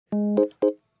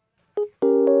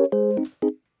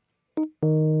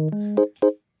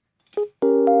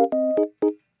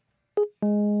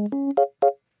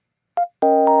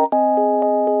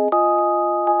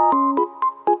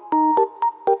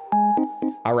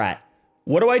rat.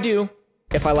 What do I do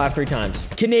if I laugh 3 times?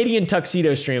 Canadian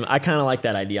tuxedo stream. I kind of like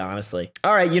that idea, honestly.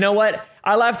 All right, you know what?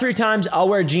 I laugh 3 times. I'll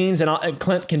wear jeans and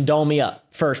Clint can doll me up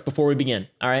first before we begin.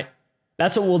 All right?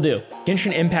 That's what we'll do.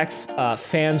 Genshin Impact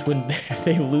fans when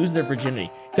they lose their virginity.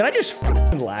 Did I just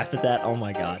laugh at that? Oh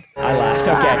my God. I laughed,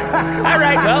 okay. All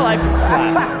right, well, I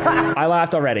laughed. I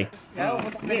laughed already.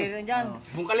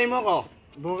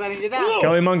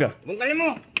 Kalimunga.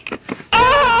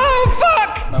 Oh,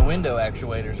 fuck! My window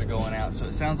actuators are going out, so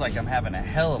it sounds like I'm having a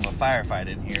hell of a firefight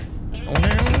in here.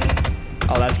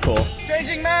 Oh, that's cool.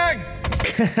 Changing mags!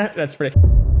 That's pretty.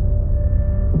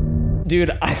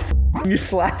 Dude, I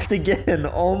just laughed again.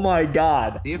 Oh my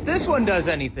God. See if this one does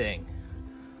anything.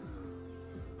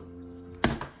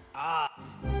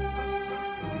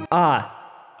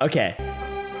 Okay.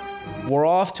 We're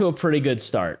off to a pretty good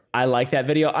start. I like that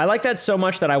video. I like that so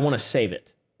much that I want to save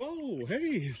it. Oh, hey,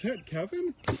 is that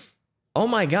Kevin? Oh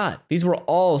my God. These were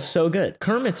all so good.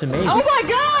 Kermit's amazing. Oh my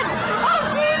God! Oh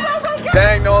geez, oh my God!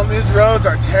 Dang, Nolan, these roads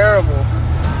are terrible.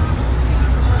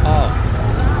 Oh.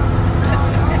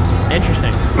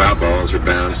 Interesting. My balls are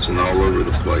bouncing all over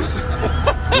the place.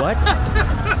 What?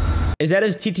 Is that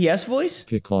his TTS voice?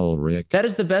 Pickle Rick. That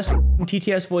is the best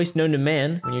TTS voice known to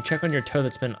man when you check on your toe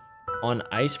that's been on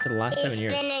ice for the last 7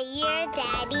 years. It's been a year,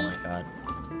 Daddy. Oh my God.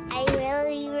 I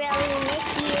really, really miss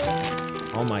you.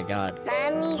 Oh my God.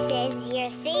 Mommy says you're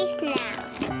safe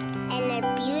now in a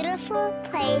beautiful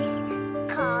place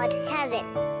called heaven.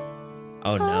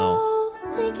 Oh no.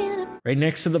 Right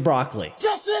next to the broccoli.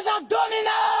 Just as I'm doing it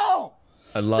now!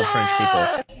 I love French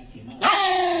people.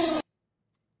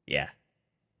 Yeah.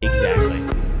 Exactly.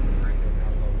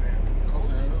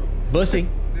 Bussy.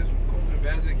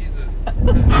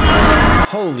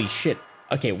 Holy shit.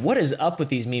 Okay, what is up with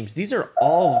these memes? These are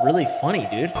all really funny,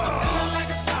 dude.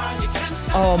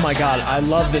 Oh my God, I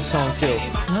love this song too.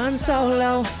 Han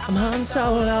Solo, I'm Han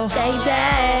Solo, baby.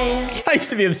 I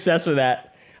used to be obsessed with that.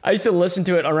 I used to listen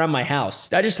to it around my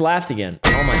house. I just laughed again.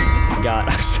 Oh my God,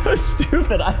 I'm so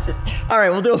stupid. All right,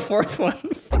 we'll do a 4th one.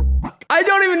 I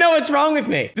don't even know what's wrong with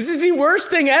me. This is the worst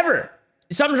thing ever.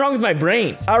 Something's wrong with my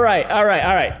brain. All right.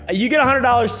 You get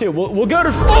 $100 too. We'll go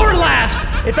to 4 laughs.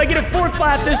 If I get a 4th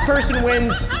laugh, this person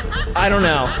wins. I don't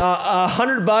know.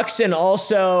 $100 and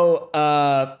also,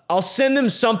 I'll send them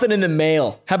something in the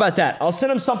mail. How about that? I'll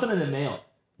send them something in the mail.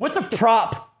 What's a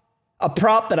prop? A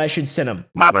prop that I should send them.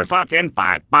 Motherfucking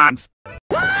 $5.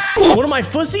 One of my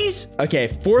fussies? Okay,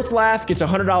 4th laugh gets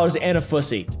 $100 and a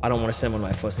fussy. I don't want to send one of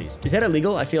my fussies. Is that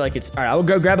illegal? I feel like it's, all right, I will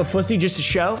go grab a fussy just to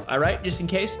show, all right, just in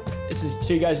case. This is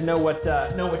so you guys know what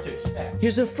to expect.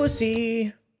 Here's a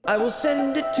fussy. I will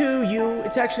send it to you.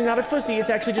 It's actually not a fussy, it's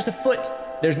actually just a foot.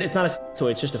 It's not a, so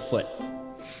it's just a foot.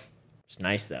 It's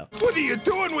nice though. What are you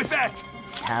doing with that?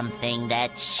 Something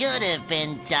that should have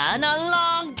been done a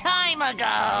long time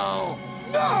ago.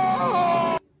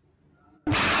 No!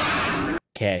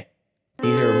 Okay.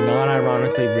 These are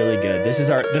non-ironically really good. This is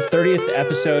the 30th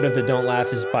episode of the Don't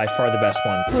Laugh is by far the best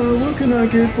one. What can I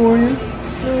get for you?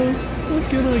 What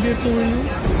can I get for you?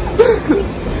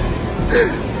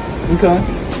 Okay.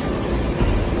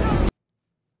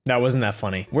 That wasn't that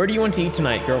funny. Where do you want to eat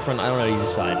tonight, girlfriend? I don't know, you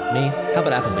decide. Me? How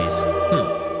about Applebee's?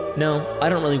 No, I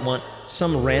don't really want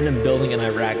some random building in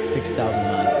Iraq 6,000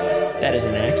 miles away. That is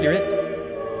inaccurate.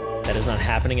 That is not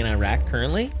happening in Iraq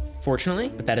currently, fortunately,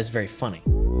 but that is very funny.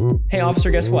 Hey,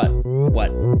 officer, guess what?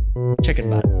 What? Chicken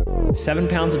butt. 7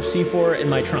 pounds of C4 in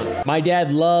my trunk. My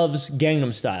dad loves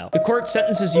Gangnam Style. The court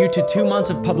sentences you to 2 months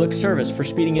of public service for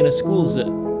speeding in a school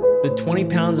zone. The 20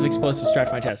 pounds of explosives strapped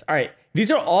to my chest. All right, these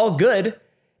are all good,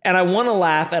 and I want to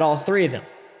laugh at all 3 of them.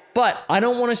 But I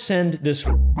don't want to send this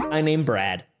guy named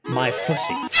Brad my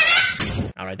fussy.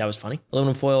 All right, that was funny.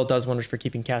 Aluminum foil does wonders for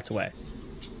keeping cats away.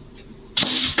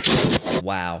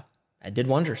 Wow. That did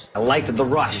wonders. I liked the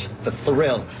rush, the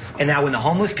thrill. And now when the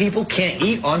homeless people can't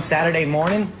eat on Saturday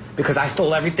morning because I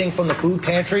stole everything from the food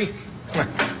pantry,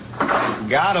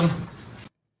 got them.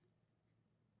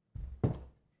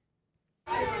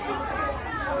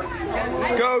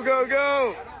 Go, go,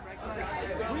 go!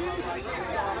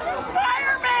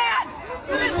 Spider-Man!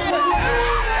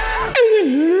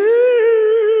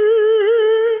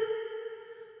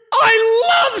 I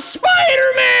love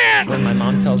Spider-Man! When my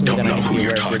mom tells me that I need to be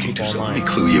aware of weird people online. Let me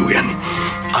clue you in.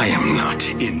 I am not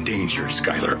in danger,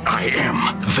 Skylar. I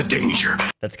am the danger.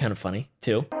 That's kind of funny,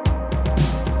 too.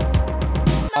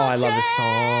 Oh, I love this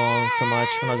song so much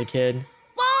when I was a kid.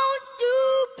 Won't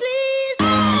you please?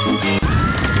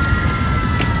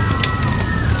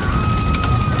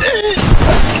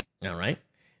 All right.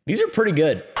 These are pretty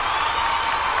good.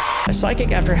 A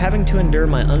psychic after having to endure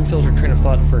my unfiltered train of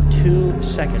thought for 2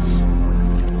 seconds.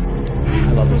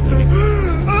 I love this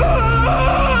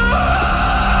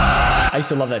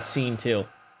to love that scene too.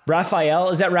 Raphael,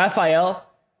 is that Raphael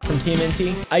from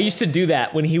TMNT? I used to do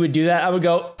that. When he would do that, I would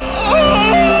go, "Oh!"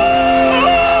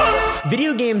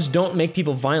 Video games don't make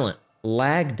people violent.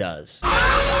 Lag does.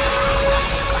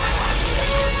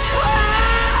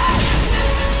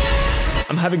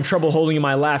 I'm having trouble holding in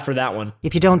my laugh for that one.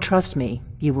 If you don't trust me,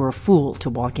 you were a fool to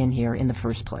walk in here in the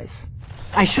first place.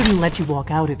 I shouldn't let you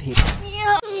walk out of here.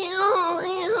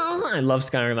 I love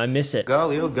Skyrim, I miss it.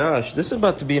 Golly, oh gosh, this is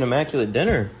about to be an immaculate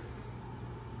dinner.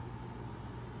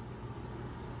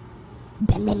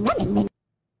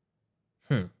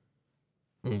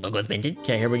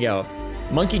 Okay, here we go.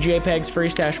 Monkey JPEGs, Furry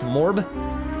Stash, Morb.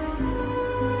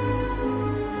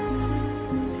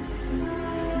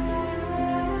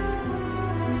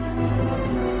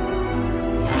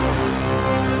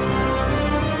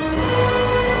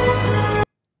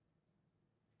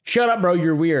 Shut up, bro,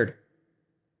 you're weird.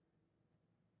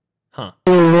 Huh.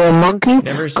 Little monkey,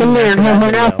 never come here and have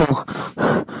an apple.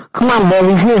 Come on,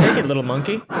 baby, here. Take it, little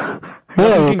monkey.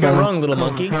 Nothing can go wrong, little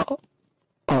monkey.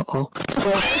 Uh-oh.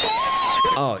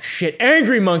 Oh, shit.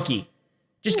 Angry monkey!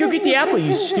 Just go get the apple,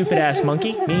 you stupid-ass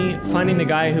monkey. Me finding the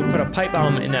guy who put a pipe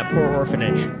bomb in that poor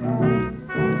orphanage.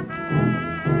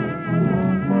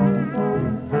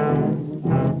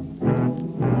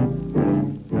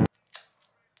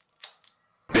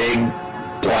 Big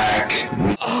black.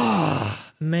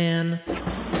 Ah, man.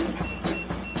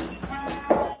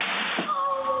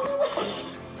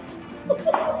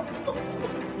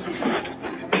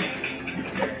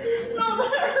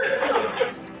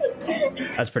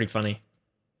 That's pretty funny.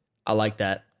 I like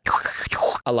that.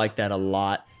 I like that a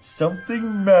lot.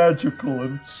 Something magical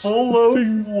and full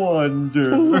of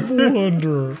wonder. Full of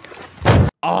wonder.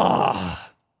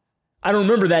 Ah. I don't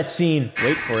remember that scene.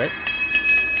 Wait for it.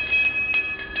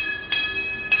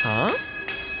 Huh?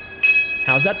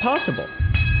 How's that possible?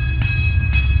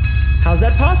 How's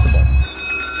that possible?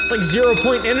 It's like 0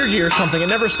 point energy or something. It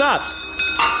never stops.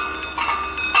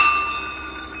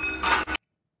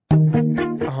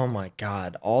 Oh my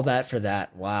god. All that for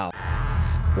that. Wow.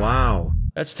 Wow.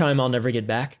 That's time I'll never get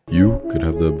back. You could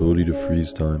have the ability to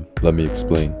freeze time. Let me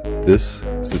explain. This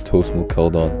is the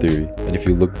Toast-Keldon theory, and if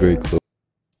you look very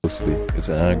closely, it's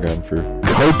an anagram for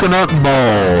coconut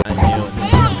ball. I knew it was gonna be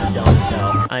something dumb as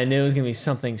hell. I knew it was gonna be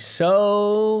something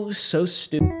so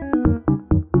stupid.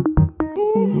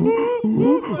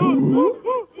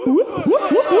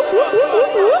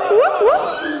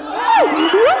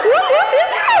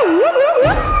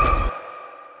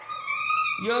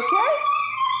 You okay?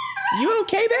 You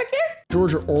okay back there?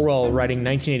 George Orwell writing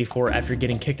 1984 after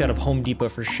getting kicked out of Home Depot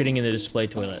for shitting in the display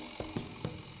toilet.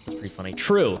 It's pretty funny.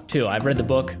 True, too. I've read the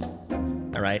book.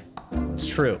 All right. It's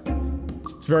true.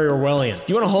 It's very Orwellian.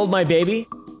 Do you want to hold my baby?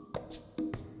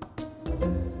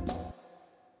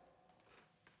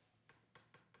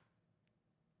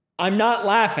 I'm not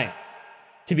laughing,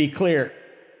 to be clear,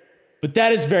 but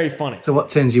that is very funny. So what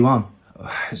turns you on?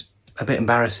 It's a bit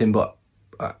embarrassing, but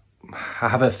I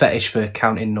have a fetish for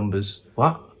counting numbers.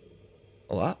 What?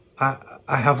 What? I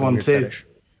have one too. Fetish.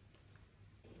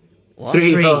 What?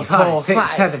 3, 4, 5,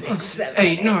 6, 7,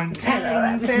 8, 9,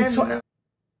 10.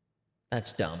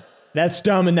 That's dumb. That's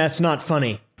dumb and that's not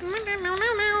funny.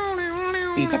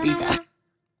 Pizza, pizza.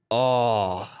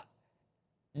 Oh,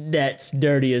 that's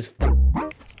dirty as f.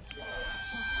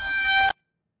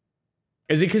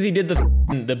 Is it because he did the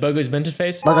Bogo's Binted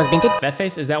face? Bogo's Binted? That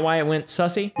face? Is that why it went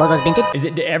sussy? Bogo's Binted? Is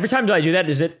it every time do I do that?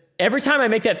 Is it every time I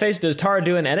make that face? Does Tara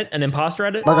do an edit, an imposter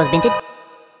edit? Bogo's Binted?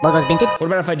 Bogo's Binted? What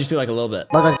about if I just do like a little bit?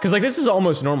 Bogo's. Because like this is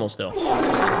almost normal still.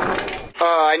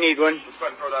 I need one. Let's go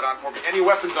ahead and throw that on for me. Any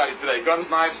weapons on you today? Guns,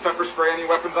 knives, pepper spray, any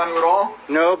weapons on you at all?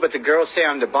 No, but the girls say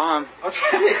I'm the bomb. I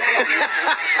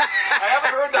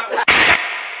haven't heard that one.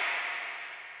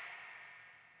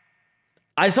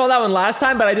 I saw that one last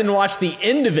time, but I didn't watch the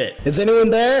end of it. Is anyone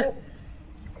there?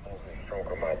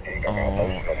 Oh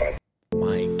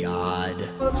my god.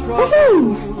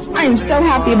 Woohoo! I am so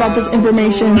happy about this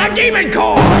information. A demon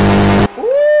core!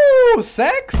 Ooh,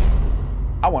 sex?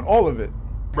 I want all of it.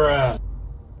 Bruh.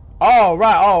 Oh,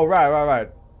 right.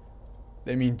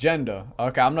 They mean gender.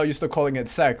 Okay, I'm not used to calling it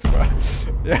sex, bro.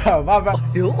 Yeah, my bad.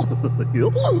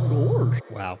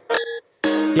 Wow.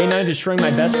 Day 9 destroying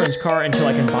my best friend's car until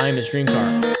I can buy him his dream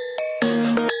car.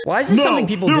 Why is this something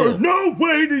people do? There's no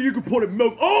way that you can put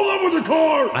milk all over the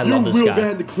car! I love this guy. You will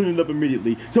have to clean it up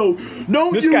immediately. So,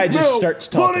 no this guy just starts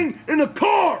talking. putting in the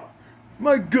car!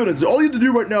 My goodness, all you have to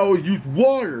do right now is use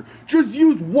water. Just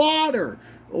use water!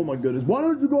 Oh my goodness, why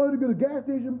don't you go ahead and get a gas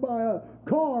station and buy a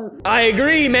car? I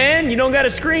agree, man. You don't gotta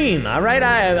scream, all right?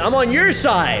 I'm on your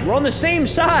side. We're on the same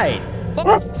side.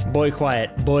 Boy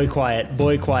quiet, boy quiet,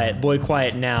 boy quiet, boy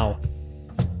quiet now.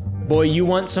 Boy, you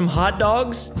want some hot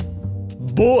dogs?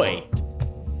 Boy,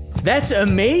 that's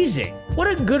amazing. What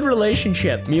a good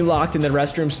relationship. Me locked in the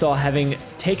restroom stall having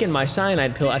taken my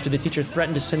cyanide pill after the teacher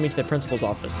threatened to send me to the principal's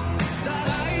office.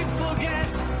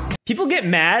 People get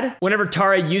mad whenever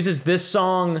Tara uses this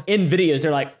song in videos.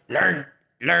 They're like,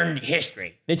 learn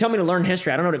history. They tell me to learn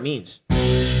history. I don't know what it means.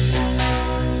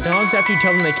 Dogs, after you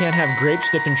tell them they can't have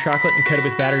grapes dipped in chocolate and coated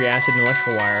with battery acid and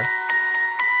electrical wire.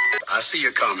 I see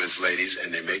your comments, ladies,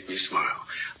 and they make me smile.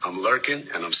 I'm lurking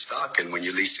and I'm stalking when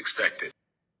you least expect it.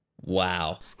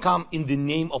 Wow. Come in the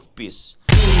name of peace.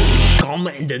 Come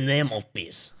in the name of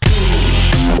peace.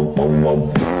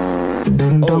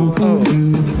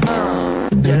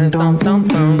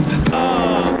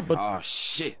 Oh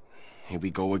shit. Here we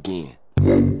go again.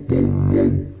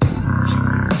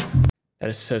 That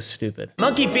is so stupid.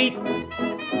 Monkey feet!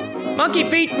 Monkey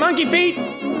feet! Monkey feet!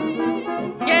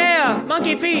 Yeah!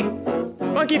 Monkey feet!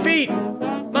 Monkey feet!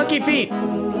 Monkey feet!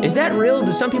 Is that real?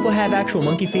 Do some people have actual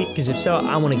monkey feet? Because if so,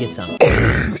 I want to get some.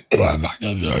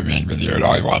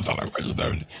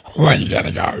 Where you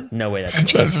gotta go? No way that's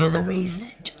just for the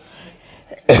reason.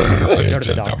 Go to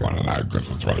the doctor.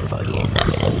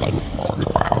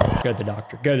 Go to the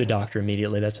doctor. Go to the doctor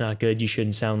immediately. That's not good. You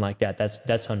shouldn't sound like that.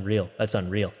 That's unreal. That's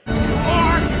unreal.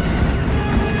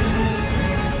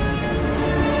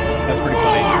 That's pretty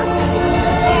funny.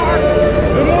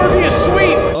 The Morbius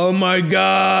sweep! Oh my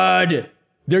god!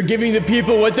 They're giving the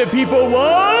people what the people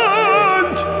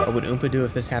want! What would Oompa do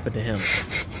if this happened to him?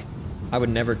 I would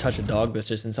never touch a dog that's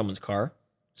just in someone's car.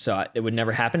 So it would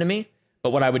never happen to me.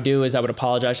 But what I would do is I would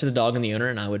apologize to the dog and the owner,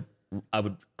 and I would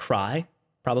cry.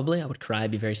 Probably. I would cry.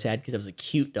 I'd be very sad because it was a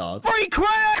cute dog. Free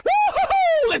crack!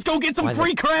 Woo-hoo-hoo! Let's go get some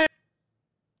free crack!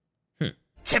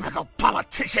 Typical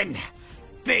politician.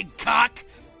 Big cock,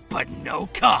 but no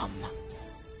cum.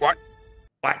 What?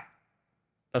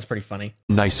 That's pretty funny.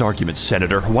 Nice argument,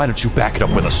 Senator. Why don't you back it up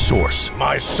with a source?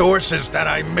 My source is that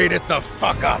I made it the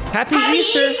fuck up. Happy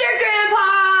Easter,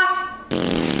 Grandpa!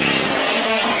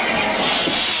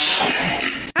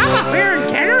 I'm up here in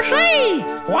Tennessee,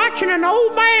 watching an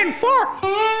old man fart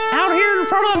out here in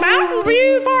front of the Mountain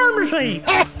View Pharmacy.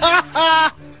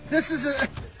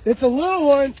 It's a little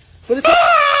one, but it's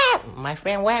My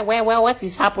friend, what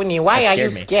is happening? Why are you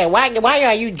scared? Why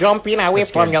are you jumping away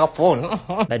from your phone?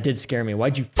 That did scare me.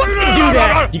 Why'd you fucking do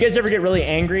that? You guys ever get really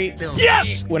angry?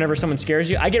 Yes! Whenever someone scares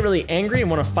you? I get really angry and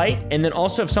want to fight, and then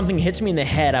also if something hits me in the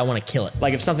head, I want to kill it.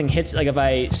 Like if something hits, like if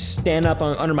I stand up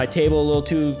under my table a little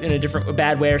too in a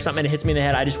bad way or something and it hits me in the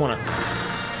head, I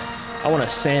want to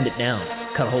sand it down,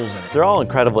 cut holes in it. They're all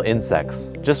incredible insects.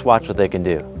 Just watch what they can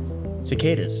do.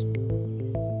 Cicadas.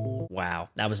 Wow,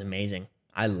 that was amazing.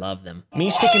 I love them. Me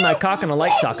sticking my cock in a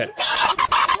light socket.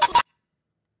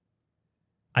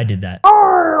 I did that.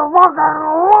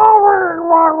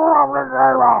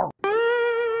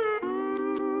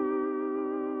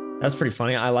 That's pretty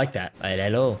funny. I like that.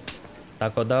 Hello,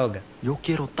 Taco Dog. Yo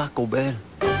quiero Taco Bell.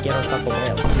 Quiero Taco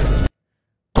Bell.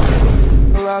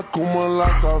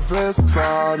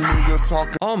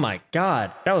 Oh my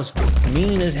god, that was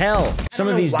mean as hell. Some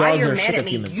of these dogs are sick of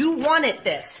humans. You wanted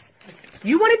this.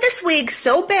 You wanted this wig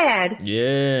so bad.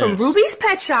 Yes. From Ruby's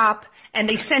Pet Shop, and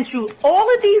they sent you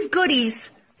all of these goodies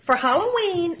for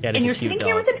Halloween, and you're sitting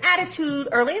here with an attitude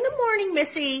early in the morning,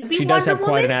 Missy. She does have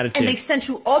quite an attitude. And they sent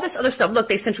you all this other stuff. Look,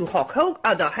 they sent you Hulk Hogan,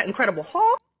 the Incredible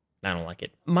Hulk. I don't like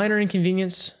it. Minor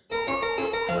inconvenience.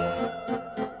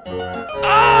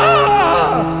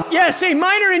 Ah! Yes, a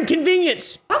minor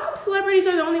inconvenience. How come celebrities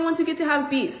are the only ones who get to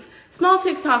have beefs? Small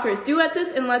TikTokers, duet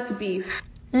this and let's beef.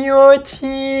 Your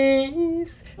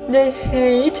teeth, they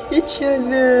hate each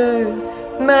other.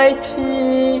 My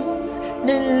teeth,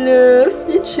 they love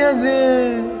each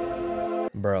other.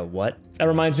 Bro, what? That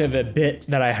reminds me of a bit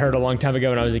that I heard a long time ago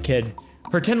when I was a kid.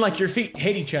 Pretend like your feet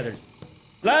hate each other.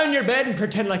 Lie on your bed and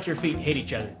pretend like your feet hate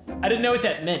each other. I didn't know what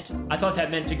that meant. I thought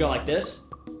that meant to go like this.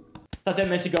 But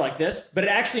it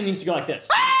actually means to go like this.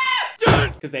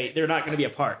 Because they're not going to be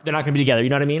apart. They're not going to be together, you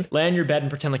know what I mean? Lay on your bed and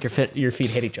pretend like your feet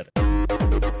hate each other.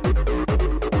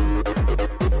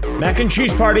 Mac and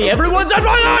cheese party. Everyone's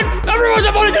invited! Everyone's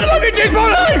invited to the mac and cheese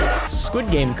party! Squid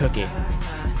Game cookie.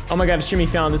 Oh my god, it's Jimmy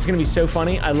Fallon. This is going to be so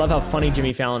funny. I love how funny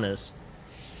Jimmy Fallon is.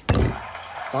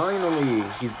 Finally,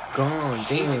 he's gone.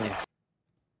 Damn.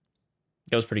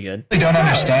 That was pretty good. I don't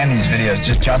understand these videos.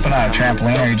 Just jumping on a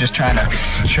trampoline, or you're just trying to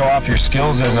show off your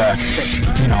skills as a,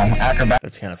 acrobat.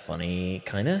 That's kind of funny,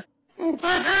 kinda.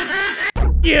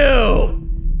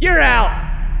 You're out.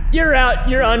 You're out.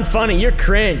 You're unfunny. You're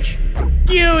cringe.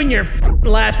 You and your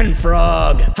laughing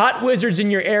frog. Hot wizards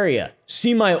in your area.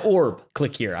 See my orb.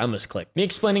 Click here. I must click. Me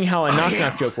explaining how a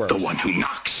knock-knock joke works. The one who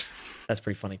knocks. That's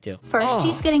pretty funny too. First,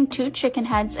 he's getting 2 chicken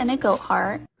heads and a goat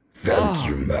heart. Thank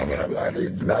you, Mama. That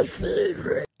is my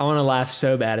favorite. I want to laugh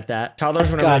so bad at that. Toddlers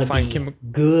That's whenever they gotta find be Kim.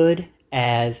 good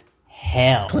as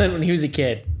hell. Clint when he was a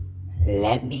kid.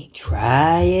 Let me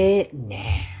try it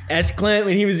now. That's Clint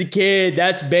when he was a kid.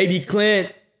 That's baby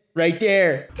Clint right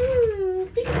there.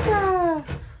 Pizza.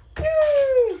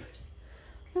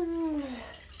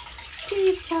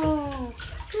 Pizza.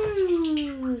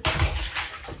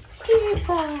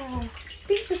 Pizza.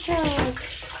 Pizza truck.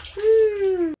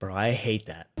 Bro, I hate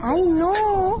that. I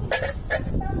know.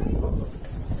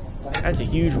 That's a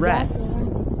huge rat.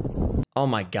 Oh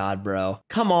my god, bro.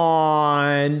 Come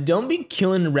on. Don't be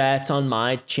killing rats on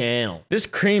my channel. This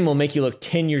cream will make you look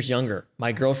 10 years younger.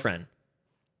 My girlfriend.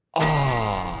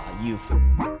 Ah, you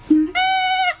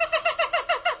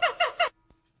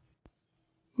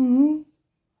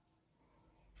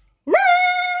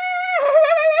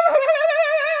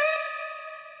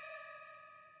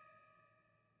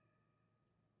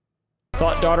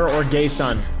Thought daughter or gay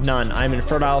son? None. I'm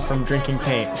infertile from drinking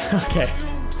paint. Okay.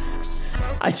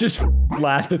 I just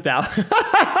laughed at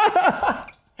that.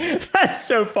 That's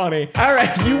so funny. All right,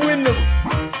 you win the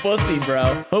fussy,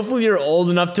 bro. Hopefully you're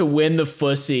old enough to win the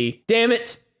fussy. Damn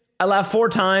it. I laughed 4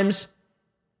 times.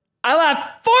 I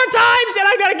laughed 4 times and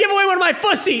I gotta give away one of my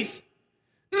fussies.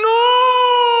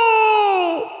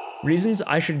 No! Reasons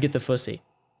I should get the fussy.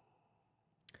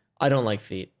 I don't like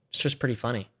feet. It's just pretty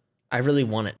funny. I really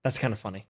want it. That's kind of funny.